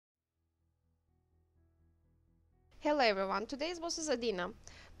Hello everyone, today's boss is Adina.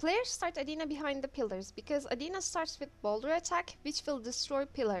 Players start Adina behind the pillars because Adina starts with boulder attack which will destroy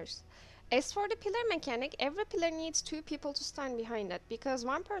pillars. As for the pillar mechanic, every pillar needs two people to stand behind it because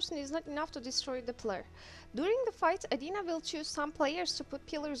one person is not enough to destroy the pillar. During the fight, Adina will choose some players to put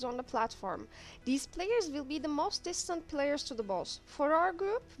pillars on the platform. These players will be the most distant players to the boss. For our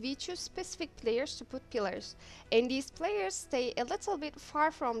group, we choose specific players to put pillars. And these players stay a little bit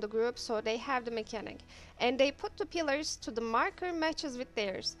far from the group so they have the mechanic. And they put the pillars to the marker matches with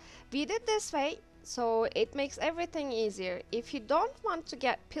theirs. We did this way so it makes everything easier. If you don't want to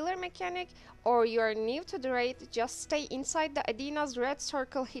get pillar mechanic or you are new to the raid, just stay inside the Adina's red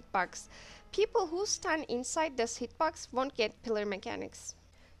circle hitbox. People who stand inside this hitbox won't get pillar mechanics.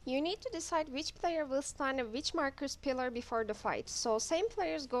 You need to decide which player will stand at which marker's pillar before the fight, so same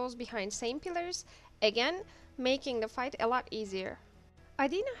players goes behind same pillars, again making the fight a lot easier.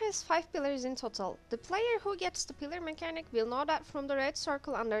 Adina has 5 pillars in total. The player who gets the pillar mechanic will know that from the red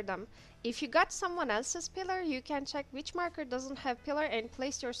circle under them. If you got someone else's pillar, you can check which marker doesn't have pillar and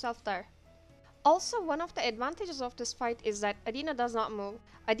place yourself there. Also, one of the advantages of this fight is that Adina does not move.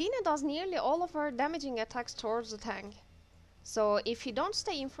 Adina does nearly all of her damaging attacks towards the tank. So if you don't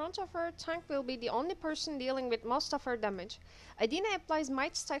stay in front of her, tank will be the only person dealing with most of her damage. Adina applies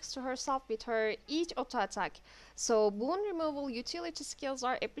might stacks to herself with her each auto attack, so boon removal utility skills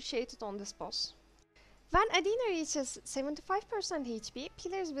are appreciated on this boss. When Adina reaches 75% HP,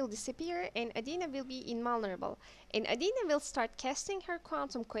 pillars will disappear and Adina will be invulnerable, and Adina will start casting her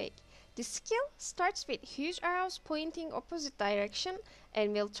Quantum Quake. The skill starts with huge arrows pointing opposite direction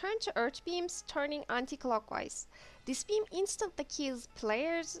and will turn to earth beams turning anti-clockwise. This beam instantly kills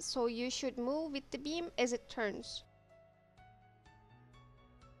players, so you should move with the beam as it turns.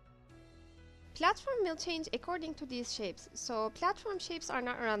 Platform will change according to these shapes, so platform shapes are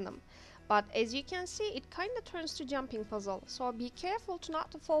not random. But as you can see, it kinda turns to jumping puzzle, so be careful to not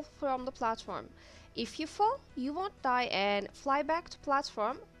to fall from the platform. If you fall, you won't die and fly back to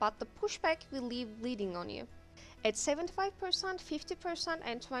platform, but the pushback will leave bleeding on you. At 75%, 50%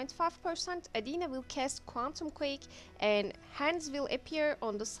 and 25%, Adina will cast Quantum Quake and hands will appear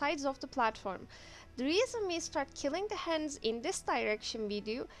on the sides of the platform. The reason we start killing the hands in this direction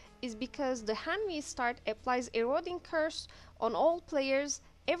video is because the hand we start applies eroding curse on all players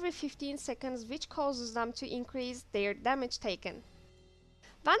every 15 seconds, which causes them to increase their damage taken.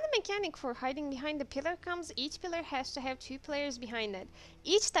 When the mechanic for hiding behind the pillar comes, each pillar has to have 2 players behind it.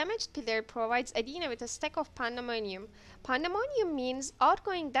 Each damaged pillar provides Adina with a stack of Pandemonium. Pandemonium means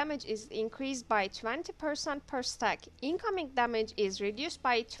outgoing damage is increased by 20% per stack, incoming damage is reduced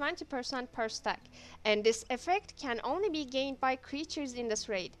by 20% per stack, and this effect can only be gained by creatures in this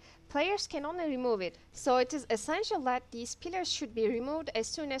raid. Players can only remove it, so it is essential that these pillars should be removed as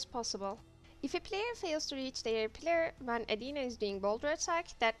soon as possible. If a player fails to reach their pillar when Adina is doing boulder attack,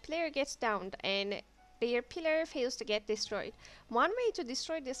 that player gets downed and their pillar fails to get destroyed. One way to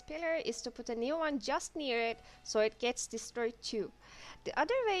destroy this pillar is to put a new one just near it so it gets destroyed too. The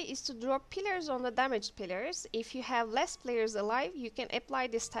other way is to drop pillars on the damaged pillars. If you have less players alive, you can apply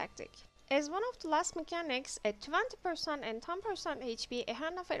this tactic. As one of the last mechanics, at 20% and 10% HP, a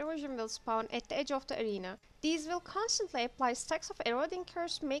hand of erosion will spawn at the edge of the arena. These will constantly apply stacks of eroding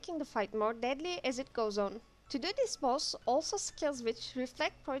curse, making the fight more deadly as it goes on. To do this boss, also skills which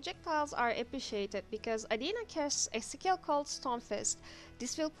reflect projectiles are appreciated because Adina casts a skill called Stonefist.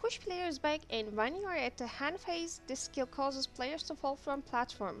 This will push players back, and when you are at the hand phase, this skill causes players to fall from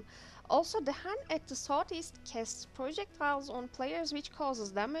platform. Also, the hand at the southeast casts projectiles on players which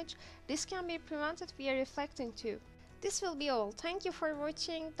causes damage. This can be prevented via reflecting too. This will be all. Thank you for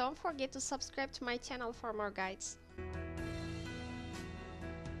watching. Don't forget to subscribe to my channel for more guides.